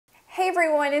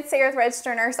everyone, it's Sarah,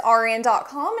 registered nurse,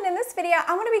 RN.com, and in this video,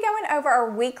 I'm going to be going over our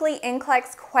weekly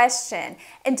NCLEX question.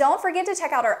 And don't forget to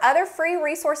check out our other free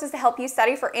resources to help you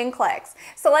study for NCLEX.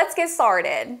 So let's get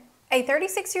started. A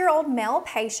 36-year-old male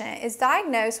patient is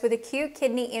diagnosed with acute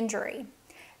kidney injury.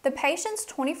 The patient's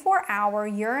 24-hour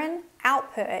urine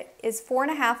output is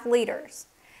 4.5 liters.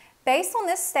 Based on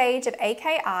this stage of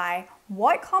AKI,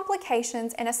 what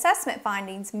complications and assessment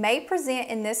findings may present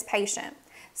in this patient?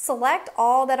 Select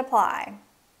all that apply.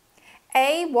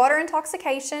 A, water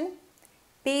intoxication.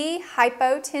 B,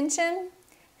 hypotension.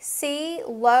 C,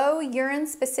 low urine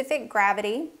specific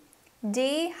gravity.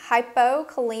 D,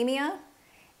 hypokalemia.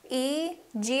 E,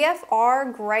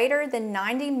 GFR greater than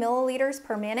 90 milliliters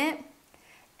per minute.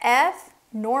 F,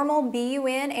 normal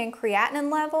BUN and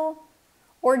creatinine level.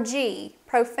 Or G,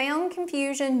 profound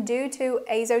confusion due to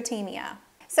azotemia.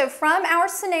 So from our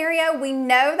scenario, we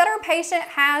know that our patient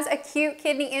has acute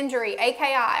kidney injury,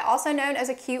 AKI, also known as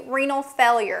acute renal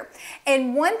failure.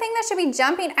 And one thing that should be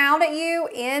jumping out at you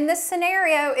in this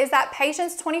scenario is that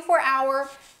patient's 24-hour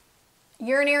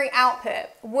urinary output,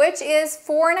 which is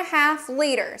 4.5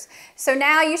 liters. So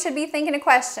now you should be thinking of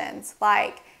questions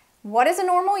like, what is a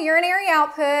normal urinary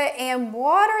output and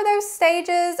what are those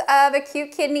stages of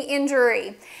acute kidney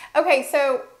injury? Okay,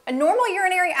 so a normal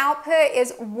urinary output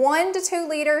is 1 to 2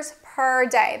 liters per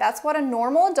day. That's what a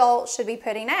normal adult should be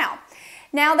putting out.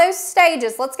 Now those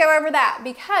stages, let's go over that,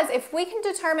 because if we can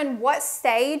determine what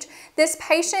stage this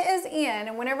patient is in,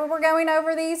 and whenever we're going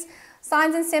over these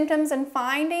signs and symptoms and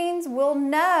findings, we'll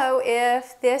know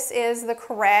if this is the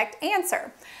correct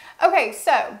answer. Okay,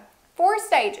 so 4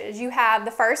 stages. You have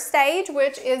the first stage,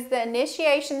 which is the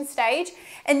initiation stage,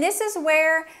 and this is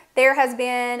where there has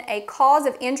been a cause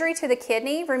of injury to the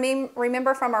kidney.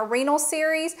 Remember from our renal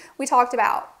series, we talked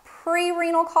about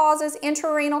prerenal causes,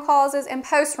 intrarenal causes, and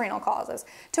postrenal causes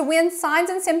to when signs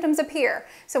and symptoms appear.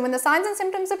 So when the signs and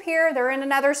symptoms appear, they're in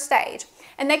another stage,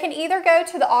 and they can either go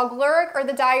to the oliguric or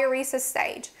the diuresis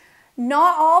stage.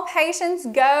 Not all patients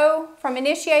go from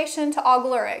initiation to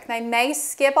oliguric. They may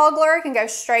skip oliguric and go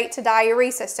straight to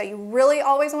diuresis. So you really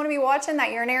always want to be watching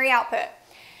that urinary output.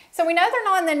 So we know they're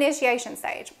not in the initiation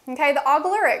stage. Okay, the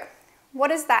oliguric,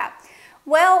 what is that?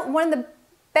 Well, one of the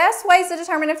best ways to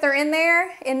determine if they're in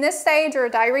there, in this stage or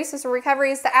diuresis or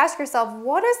recovery, is to ask yourself,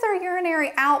 what is their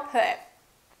urinary output?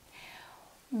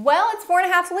 Well, it's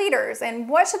 4.5 liters, and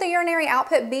what should the urinary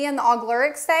output be in the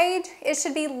oliguric stage? It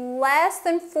should be less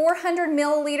than 400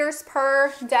 milliliters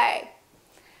per day.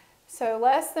 So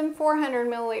less than 400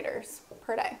 milliliters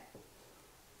per day.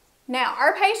 Now,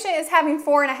 our patient is having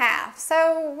 4.5,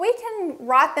 so we can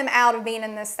write them out of being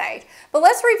in this stage. But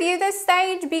let's review this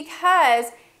stage,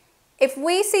 because if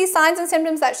we see signs and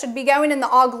symptoms that should be going in the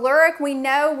oliguric, we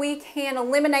know we can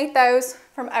eliminate those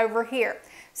from over here.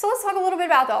 So let's talk a little bit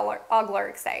about the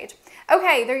oliguric stage.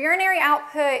 Okay, their urinary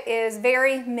output is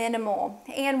very minimal.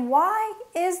 And why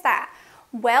is that?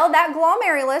 Well, that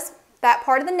glomerulus, that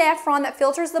part of the nephron that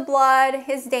filters the blood,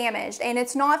 is damaged, and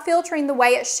it's not filtering the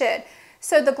way it should.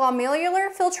 So the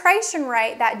glomerular filtration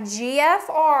rate, that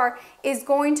GFR, is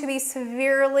going to be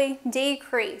severely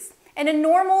decreased. And a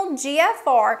normal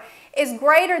GFR is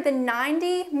greater than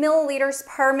 90 milliliters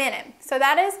per minute. So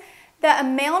that is the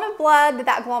amount of blood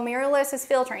that glomerulus is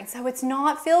filtering. So it's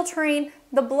not filtering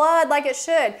the blood like it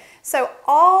should. So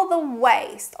all the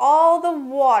waste, all the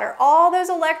water, all those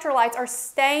electrolytes are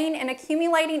staying and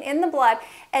accumulating in the blood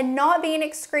and not being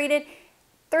excreted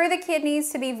through the kidneys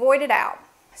to be voided out.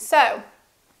 So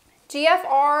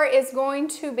GFR is going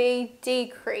to be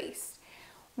decreased.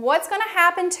 What's going to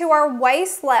happen to our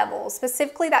waste levels,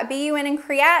 specifically that BUN and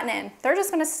creatinine? They're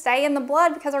just going to stay in the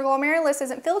blood because our glomerulus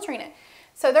isn't filtering it.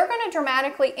 So they're going to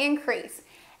dramatically increase.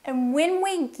 And when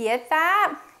we get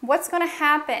that, what's going to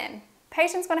happen?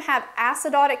 Patient's going to have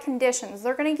acidotic conditions.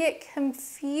 They're going to get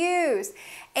confused,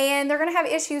 and they're going to have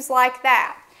issues like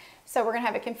that. So we're going to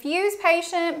have a confused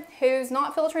patient who's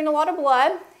not filtering a lot of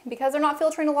blood. Because they're not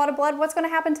filtering a lot of blood, what's going to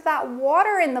happen to that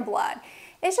water in the blood?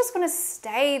 It's just going to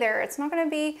stay there. It's not going to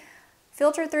be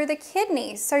filtered through the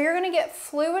kidneys. So you're going to get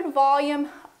fluid volume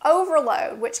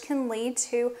overload, which can lead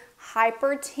to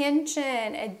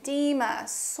hypertension, edema,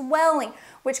 swelling,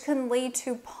 which can lead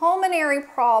to pulmonary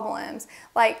problems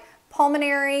like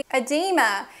pulmonary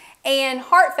edema and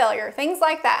heart failure, things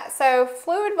like that. So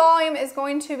fluid volume is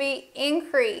going to be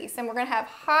increased, and we're going to have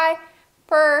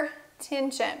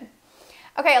hypertension.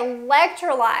 Okay,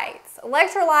 electrolytes.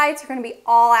 Electrolytes are going to be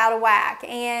all out of whack,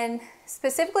 and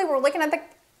specifically we're looking at the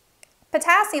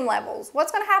potassium levels.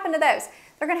 What's going to happen to those?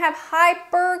 They're going to have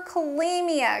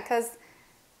hyperkalemia because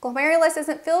glomerulus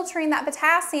isn't filtering that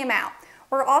potassium out.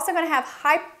 We're also going to have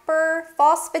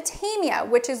hyperphosphatemia,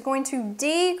 which is going to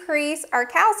decrease our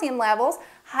calcium levels,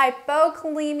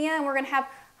 hypokalemia, and we're going to have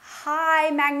high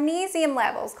magnesium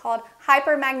levels called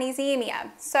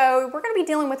hypermagnesemia. So we're going to be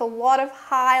dealing with a lot of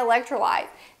high electrolytes,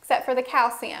 except for the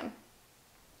calcium.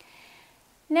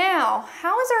 Now,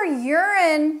 how is our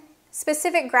urine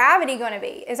specific gravity going to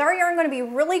be? Is our urine going to be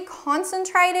really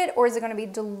concentrated or is it going to be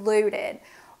diluted?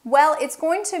 Well, it's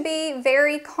going to be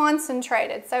very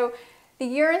concentrated. So the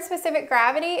urine specific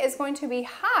gravity is going to be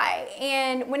high.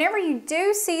 And whenever you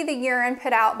do see the urine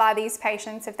put out by these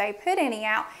patients, if they put any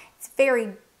out, it's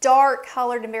very dark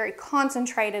colored and very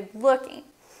concentrated looking.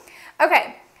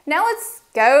 Okay, now let's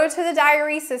go to the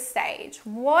diuresis stage.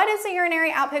 What is the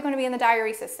urinary output going to be in the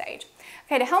diuresis stage?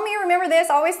 Okay, to help me remember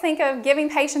this, always think of giving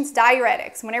patients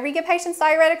diuretics. Whenever you give patients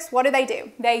diuretics, what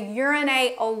do? They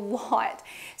urinate a lot.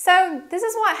 So this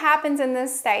is what happens in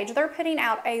this stage. They're putting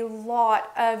out a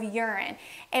lot of urine.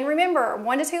 And remember,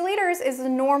 1 to 2 liters is the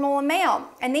normal amount.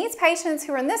 And these patients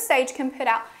who are in this stage can put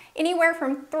out anywhere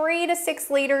from 3 to 6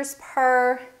 liters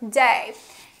per day.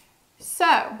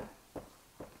 So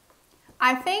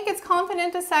I think it's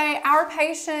confident to say our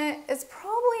patient is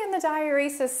probably in the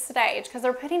diuresis stage because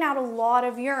they're putting out a lot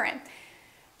of urine.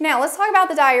 Now let's talk about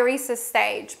the diuresis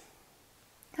stage.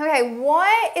 Okay,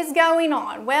 what is going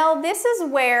on? Well, this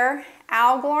is where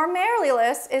our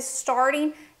glomerulus is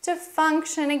starting to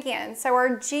function again. So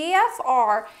our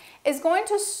GFR is going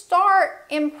to start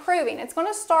improving. It's going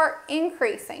to start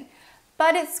increasing,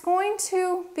 but it's going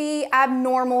to be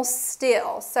abnormal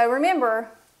still. So remember,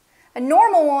 a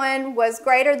normal one was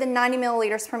greater than 90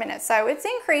 milliliters per minute. So it's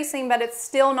increasing, but it's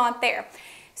still not there.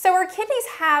 So our kidneys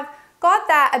have got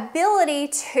that ability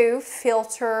to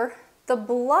filter the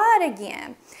blood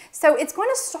again. So it's going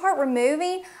to start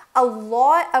removing a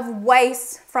lot of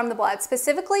waste from the blood,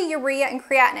 specifically urea and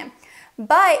creatinine.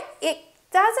 But it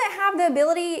doesn't have the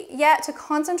ability yet to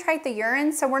concentrate the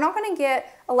urine, so we're not going to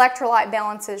get electrolyte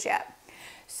balances yet.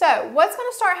 So what's going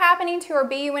to start happening to our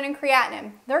BUN and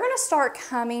creatinine? They're going to start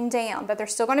coming down, but they're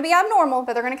still going to be abnormal,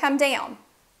 but they're going to come down.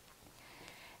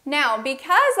 Now,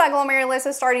 because that glomerulus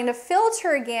is starting to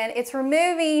filter again, it's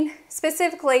removing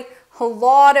specifically a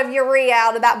lot of urea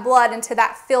out of that blood into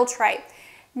that filtrate.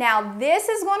 Now, this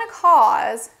is going to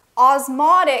cause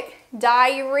osmotic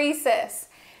diuresis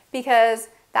because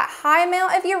that high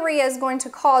amount of urea is going to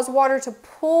cause water to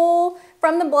pull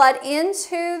from the blood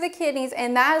into the kidneys,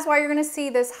 and that is why you're going to see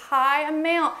this high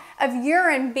amount of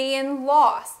urine being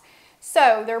lost.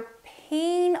 So they're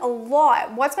peeing a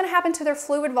lot. What's going to happen to their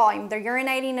fluid volume? They're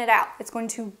urinating it out. It's going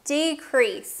to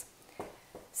decrease.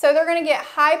 So they're going to get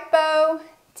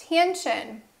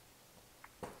hypotension.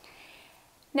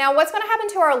 Now, what's going to happen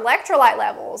to our electrolyte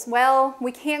levels? Well,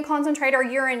 we can't concentrate our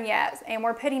urine yet, and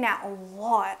we're putting out a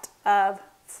lot of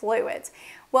fluids.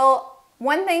 Well,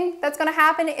 one thing that's going to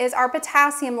happen is our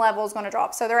potassium level is going to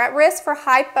drop. So they're at risk for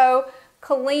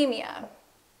hypokalemia.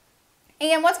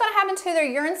 And what's going to happen to their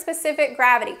urine-specific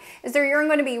gravity? Is their urine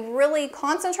going to be really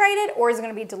concentrated or is it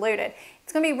going to be diluted?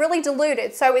 It's going to be really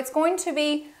diluted. So it's going to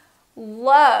be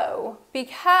low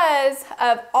because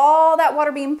of all that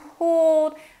water being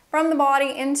pulled from the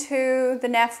body into the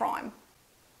nephron.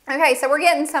 Okay, so we're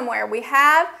getting somewhere. We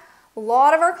have a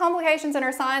lot of our complications and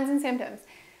our signs and symptoms.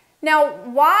 Now,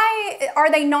 why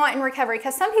are they not in recovery?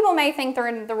 Because some people may think they're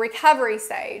in the recovery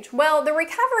stage. Well, the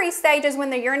recovery stage is when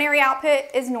the urinary output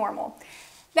is normal.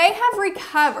 They have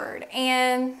recovered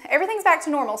and everything's back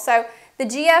to normal. So the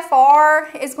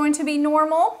GFR is going to be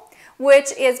normal,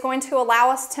 which is going to allow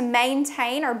us to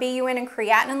maintain our BUN and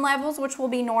creatinine levels, which will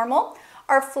be normal.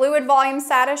 Our fluid volume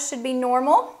status should be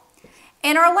normal,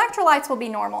 and our electrolytes will be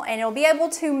normal, and it'll be able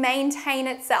to maintain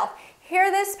itself. Here,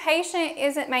 this patient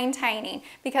isn't maintaining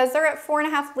because they're at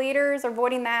 4.5 liters,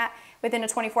 avoiding that within a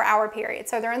 24-hour period.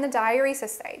 So they're in the diuresis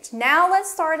stage. Now let's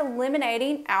start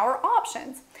eliminating our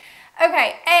options.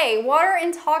 Okay, A, water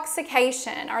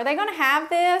intoxication. Are they going to have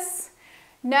this?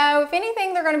 No, if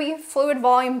anything, they're going to be fluid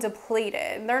volume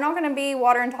depleted. They're not going to be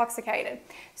water intoxicated.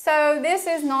 So this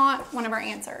is not one of our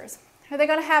answers. Are they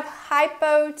going to have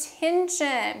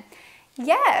hypotension?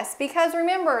 Yes, because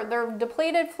remember, they're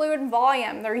depleted fluid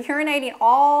volume. They're urinating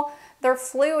all their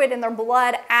fluid and their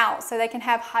blood out, so they can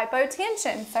have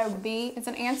hypotension. So B is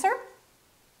an answer.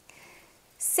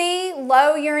 C,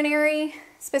 low urinary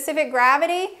specific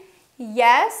gravity.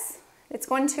 Yes, it's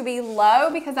going to be low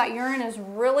because that urine is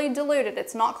really diluted.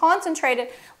 It's not concentrated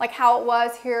like how it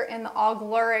was here in the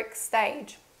oliguric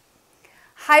stage.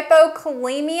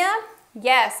 Hypokalemia.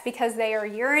 Yes, because they are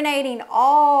urinating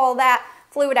all that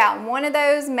fluid out. And one of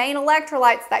those main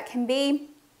electrolytes that can be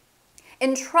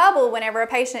in trouble whenever a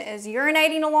patient is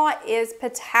urinating a lot is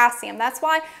potassium. That's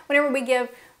why whenever we give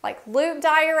like loop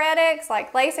diuretics,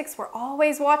 like Lasix, we're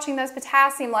always watching those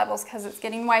potassium levels because it's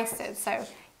getting wasted. So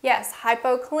yes,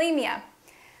 hypokalemia.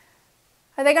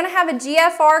 Are they going to have a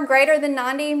GFR greater than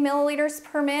 90 milliliters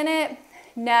per minute?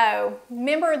 No.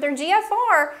 Remember, their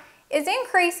GFR is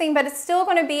increasing, but it's still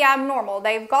going to be abnormal.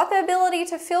 They've got the ability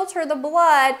to filter the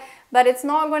blood, but it's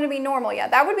not going to be normal yet.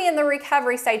 That would be in the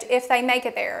recovery stage if they make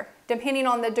it there, depending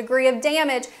on the degree of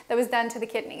damage that was done to the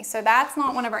kidney. So that's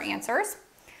not one of our answers.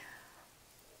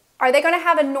 Are they going to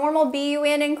have a normal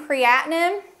BUN and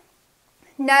creatinine?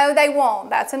 No, they won't.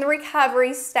 That's in the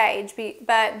recovery stage,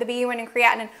 but the BUN and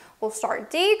creatinine will start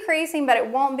decreasing, but it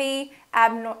won't be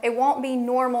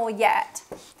normal yet.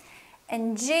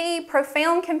 And G,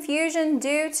 profound confusion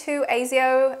due to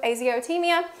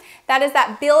aziotemia. That is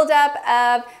that buildup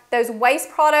of those waste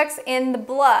products in the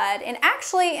blood. And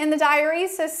actually in the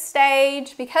diuresis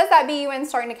stage, because that BUN is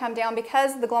starting to come down,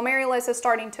 because the glomerulus is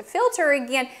starting to filter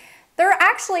again,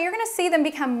 you're going to see them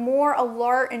become more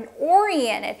alert and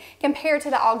oriented compared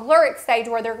to the oliguric stage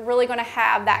where they're really going to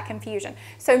have that confusion.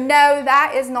 So no,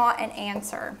 that is not an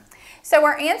answer. So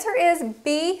our answer is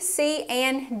B, C,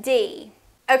 and D.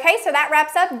 Okay, so that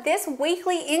wraps up this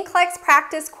weekly NCLEX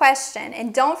practice question.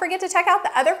 And don't forget to check out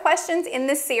the other questions in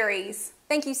this series.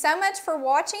 Thank you so much for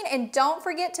watching, and don't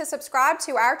forget to subscribe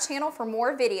to our channel for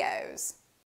more videos.